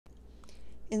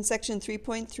In section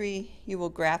 3.3, you will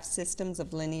graph systems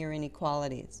of linear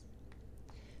inequalities.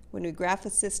 When we graph a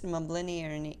system of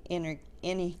linear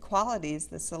inequalities,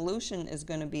 the solution is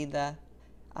going to be the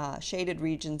shaded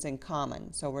regions in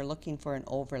common. So we're looking for an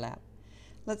overlap.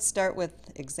 Let's start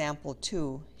with example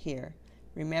 2 here.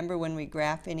 Remember, when we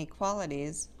graph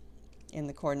inequalities in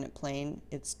the coordinate plane,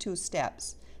 it's 2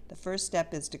 steps. The first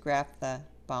step is to graph the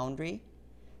boundary.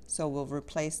 So we'll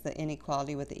replace the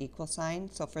inequality with the equal sign.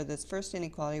 So for this first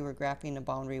inequality, we're graphing a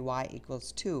boundary y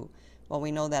equals 2. Well, we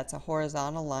know that's a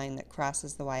horizontal line that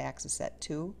crosses the y-axis at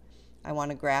 2. I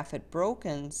want to graph it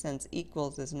broken since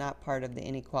equals is not part of the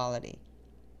inequality.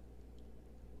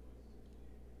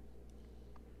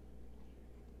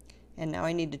 And now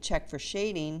I need to check for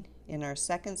shading in our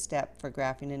second step for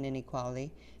graphing an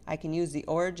inequality. I can use the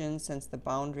origin since the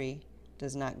boundary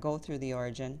does not go through the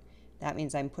origin. That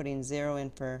means I'm putting 0 in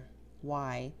for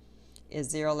y. Is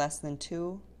 0 less than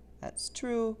 2? That's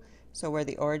true. So where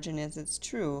the origin is, it's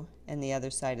true, and the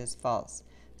other side is false.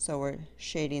 So we're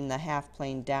shading the half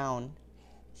plane down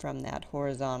from that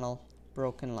horizontal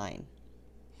broken line.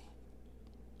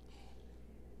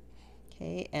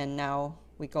 Okay, and now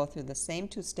we go through the same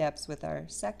 2 steps with our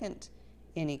second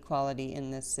inequality in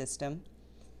this system,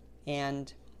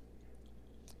 and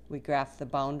we graph the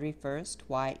boundary first,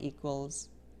 y equals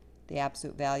the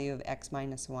absolute value of x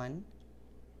minus 1.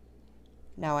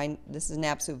 Now this is an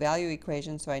absolute value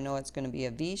equation, so I know it's going to be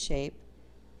a V shape,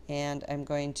 and I'm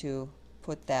going to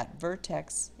put that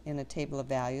vertex in a table of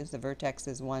values. The vertex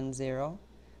is 1, 0.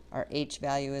 Our h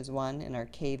value is 1, and our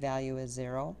k value is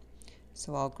 0.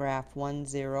 So I'll graph 1,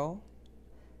 0.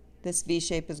 This V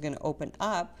shape is going to open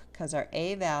up because our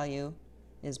a value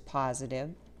is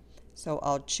positive. So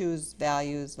I'll choose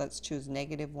values. Let's choose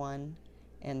 -1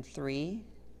 and 3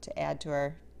 to add to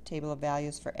our table of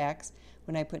values for x.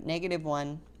 When I put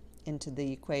 -1 into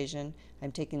the equation,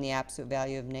 I'm taking the absolute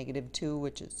value of -2,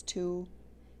 which is 2.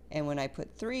 And when I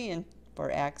put 3 in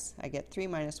for x, I get 3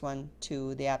 minus 1,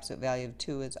 2. The absolute value of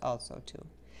 2 is also 2.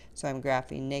 So I'm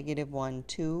graphing -1,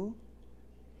 2,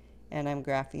 and I'm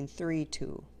graphing 3,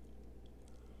 2.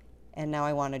 And now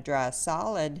I want to draw a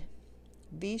solid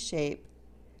V shape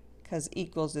because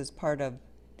equals is part of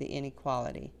the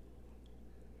inequality.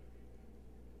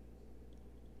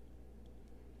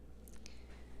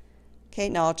 Okay,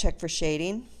 now I'll check for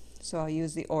shading. So I'll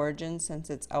use the origin since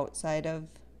it's outside of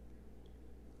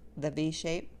the V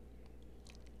shape.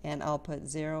 And I'll put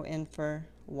 0 in for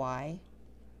y.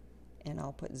 And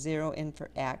I'll put 0 in for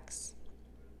x.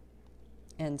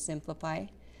 And simplify.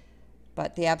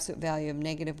 But the absolute value of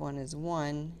 -1 is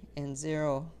 1, and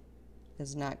 0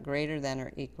 is not greater than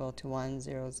or equal to 1.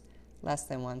 0 is less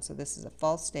than 1. So this is a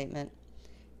false statement.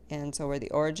 And so where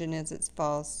the origin is, it's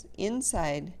false.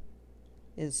 Inside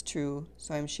is true,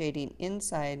 so I'm shading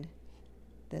inside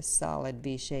this solid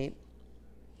V shape.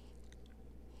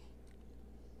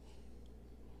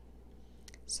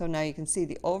 So now you can see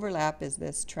the overlap is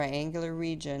this triangular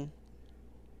region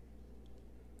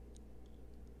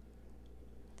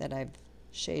that I've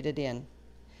shaded in.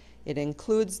 It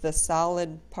includes the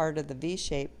solid part of the V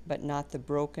shape, but not the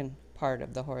broken part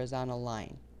of the horizontal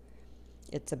line.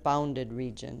 It's a bounded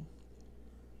region.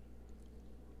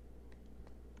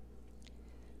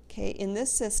 Okay, in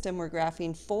this system we're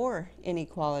graphing 4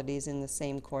 inequalities in the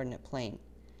same coordinate plane.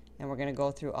 And we're going to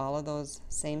go through all of those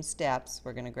same steps.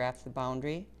 We're going to graph the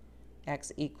boundary,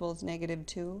 x equals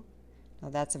 -2. Now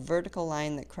that's a vertical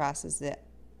line that crosses the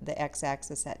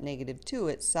x-axis at -2.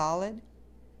 It's solid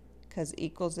because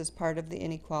equals is part of the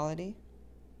inequality.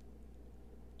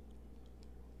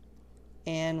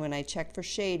 And when I check for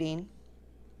shading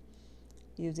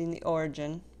using the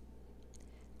origin,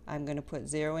 I'm going to put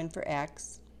 0 in for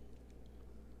x.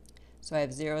 So I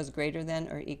have 0 is greater than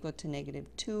or equal to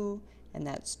 -2, and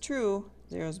that's true.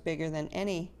 0 is bigger than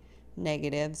any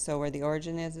negative, so where the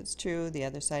origin is, it's true. The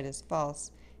other side is false,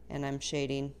 and I'm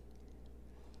shading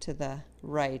to the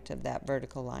right of that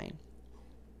vertical line.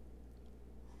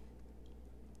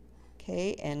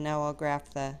 Okay, and now I'll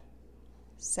graph the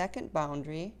second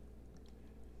boundary,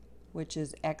 which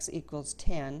is x equals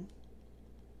 10.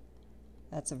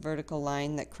 That's a vertical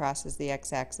line that crosses the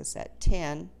x-axis at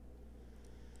 10.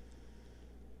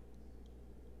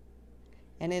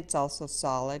 And it's also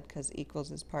solid because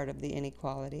equals is part of the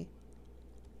inequality.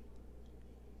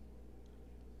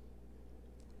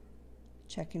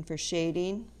 Checking for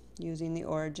shading using the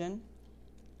origin.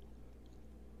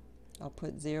 I'll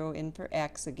put 0 in for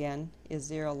x again. Is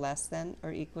 0 less than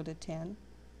or equal to 10?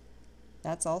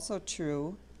 That's also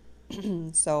true.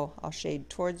 So I'll shade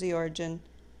towards the origin.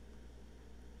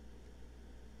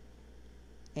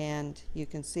 And you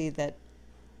can see that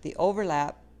the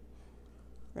overlap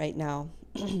right now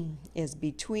is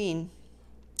between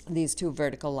these two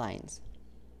vertical lines.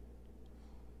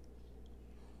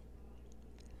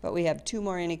 But we have two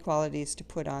more inequalities to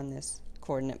put on this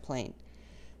coordinate plane.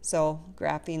 So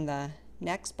graphing the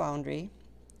next boundary,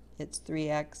 it's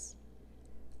 3x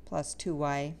plus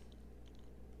 2y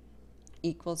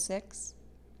equals 6.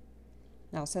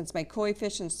 Now since my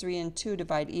coefficients 3 and 2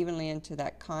 divide evenly into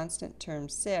that constant term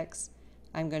 6,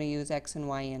 I'm going to use x and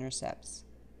y intercepts.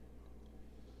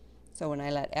 So when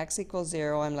I let x equal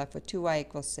 0, I'm left with 2y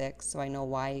equals 6, so I know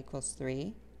y equals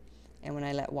 3. And when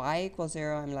I let y equal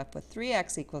 0, I'm left with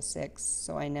 3x equals 6,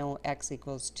 so I know x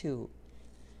equals 2.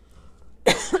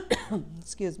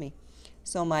 Excuse me.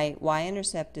 So my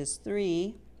y-intercept is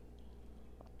 3,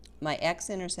 my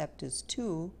x-intercept is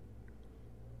 2,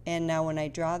 and now when I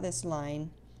draw this line,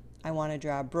 I want to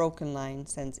draw a broken line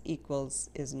since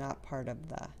equals is not part of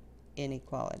the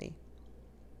inequality.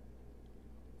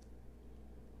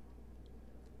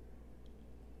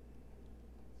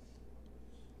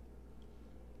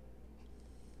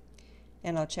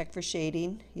 And I'll check for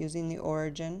shading using the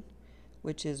origin,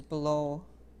 which is below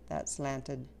that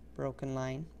slanted broken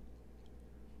line.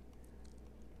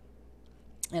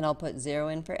 And I'll put 0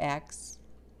 in for x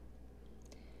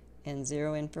and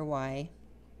 0 in for y.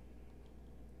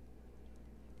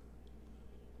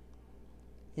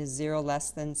 Is 0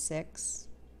 less than 6?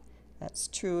 That's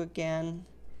true again.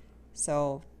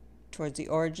 So towards the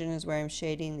origin is where I'm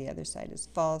shading, the other side is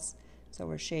false. So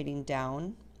we're shading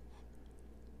down.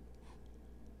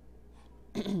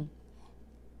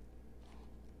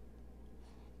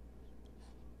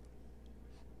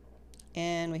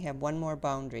 And we have one more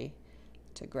boundary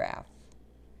to graph.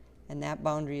 And that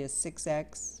boundary is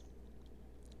 6x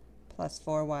plus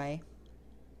 4y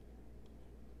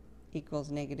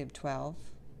equals negative 12.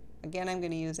 Again, I'm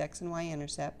going to use x and y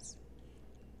intercepts.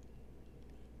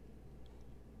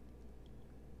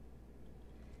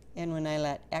 And when I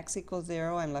let x equal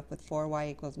 0, I'm left with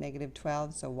 4y equals negative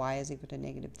 12, so y is equal to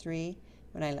negative 3.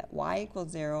 When I let y equal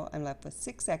 0, I'm left with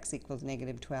 6x equals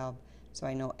negative 12, so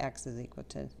I know x is equal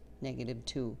to negative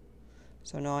 2.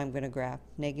 So now I'm going to graph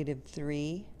negative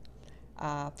 3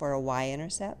 for a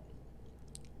y-intercept,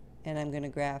 and I'm going to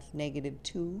graph negative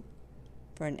 2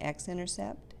 for an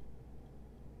x-intercept.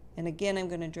 And again, I'm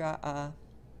going to draw a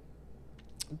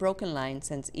broken line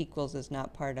since equals is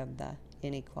not part of the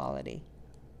inequality.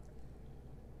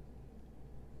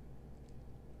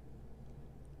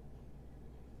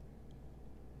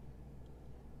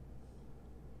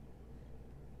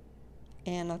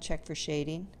 And I'll check for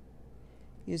shading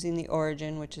using the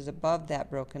origin, which is above that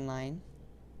broken line.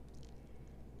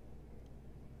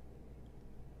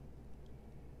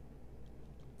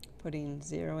 Putting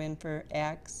 0 in for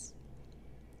x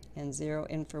and 0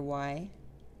 in for y.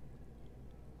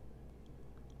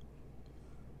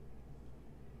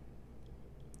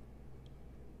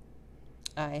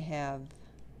 I have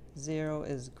 0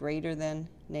 is greater than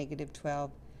negative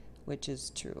 12, which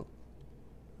is true.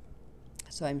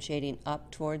 So I'm shading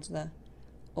up towards the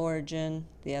origin,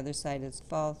 the other side is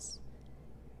false,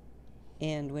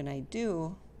 and when I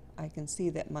do, I can see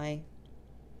that my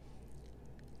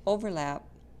overlap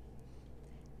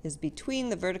is between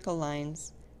the vertical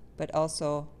lines, but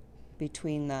also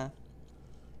between the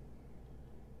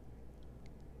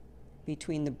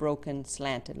broken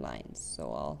slanted lines.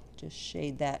 So I'll just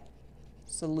shade that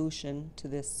solution to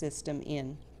this system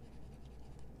in.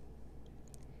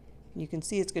 You can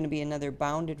see it's going to be another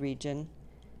bounded region,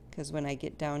 because when I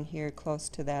get down here close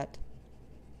to that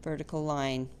vertical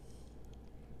line,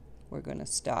 we're going to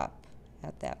stop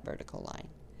at that vertical line.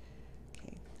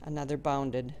 Okay, another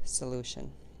bounded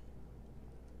solution.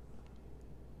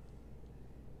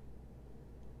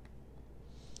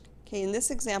 Okay, in this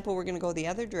example, we're going to go the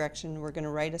other direction. We're going to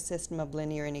write a system of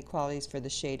linear inequalities for the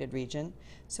shaded region.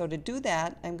 So to do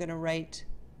that, I'm going to write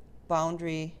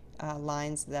boundary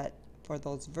lines that for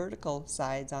those vertical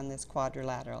sides on this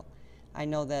quadrilateral. I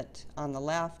know that on the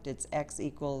left it's x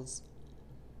equals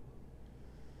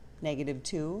negative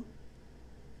 2.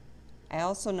 I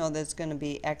also know that it's going to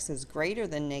be x is greater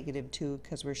than negative 2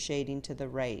 because we're shading to the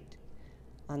right.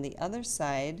 On the other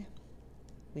side,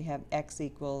 we have x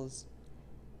equals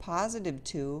positive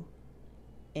 2,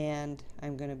 and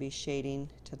I'm going to be shading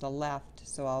to the left,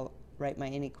 so I'll write my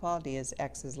inequality as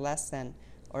x is less than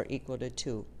or equal to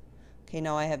 2. Okay,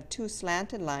 now I have two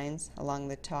slanted lines along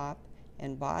the top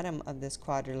and bottom of this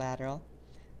quadrilateral.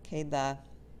 Okay, the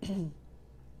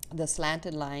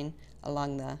slanted line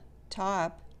along the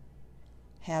top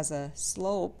has a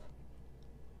slope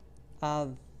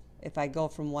of, if I go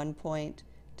from one point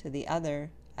to the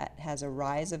other, it has a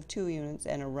rise of 2 units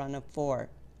and a run of 4.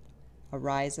 a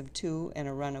rise of 2 and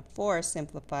a run of 4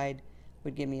 simplified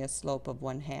would give me a slope of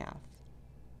 1/2.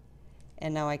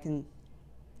 And now I can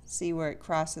see where it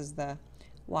crosses the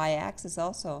y-axis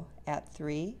also at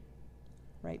 3,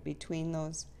 right between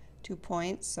those 2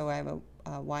 points, so I have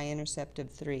a y-intercept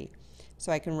of 3.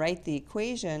 So I can write the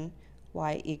equation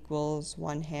y equals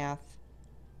 1/2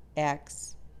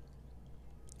 x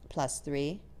plus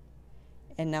 3.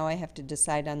 And now I have to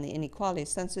decide on the inequality.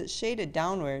 Since it's shaded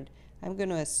downward, I'm going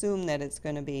to assume that it's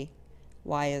going to be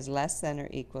y is less than or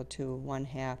equal to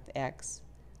 1/2 x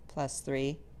plus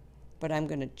 3. But I'm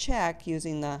going to check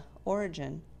using the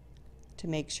origin to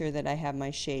make sure that I have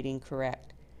my shading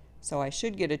correct. So I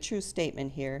should get a true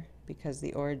statement here because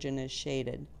the origin is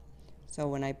shaded. So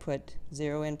when I put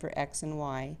 0 in for x and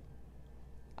y,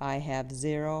 I have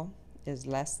 0 is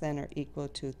less than or equal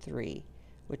to 3,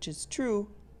 which is true,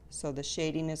 so the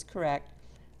shading is correct.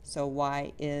 So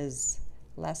y is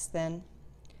less than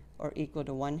or equal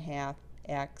to 1/2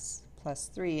 x plus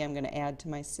 3. I'm going to add to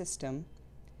my system,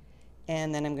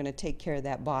 and then I'm going to take care of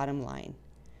that bottom line.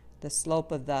 The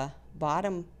slope of the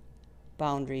bottom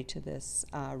boundary to this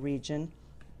region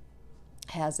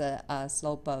has a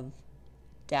slope of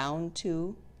down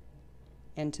 2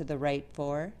 and to the right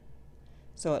 4.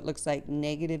 So it looks like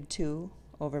 -2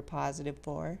 over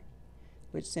 +4,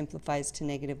 which simplifies to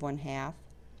 -1/2.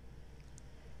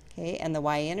 Okay, and the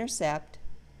y-intercept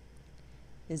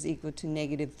is equal to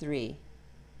 -3.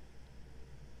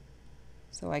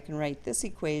 So I can write this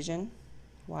equation,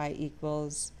 y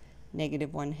equals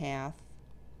 -1/2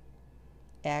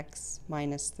 x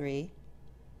minus 3.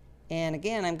 And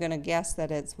again, I'm going to guess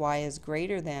that it's y is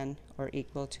greater than or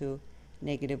equal to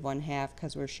 -1/2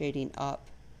 because we're shading up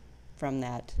from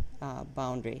that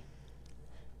boundary.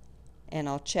 And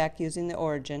I'll check using the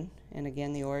origin, and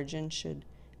again the origin should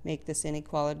make this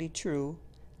inequality true.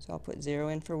 So I'll put 0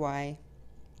 in for y,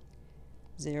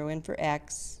 0 in for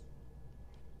x,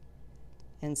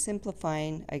 and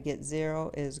simplifying I get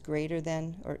 0 is greater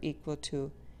than or equal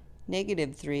to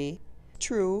 -3.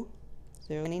 True,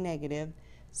 0 any negative,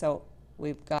 so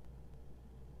we've got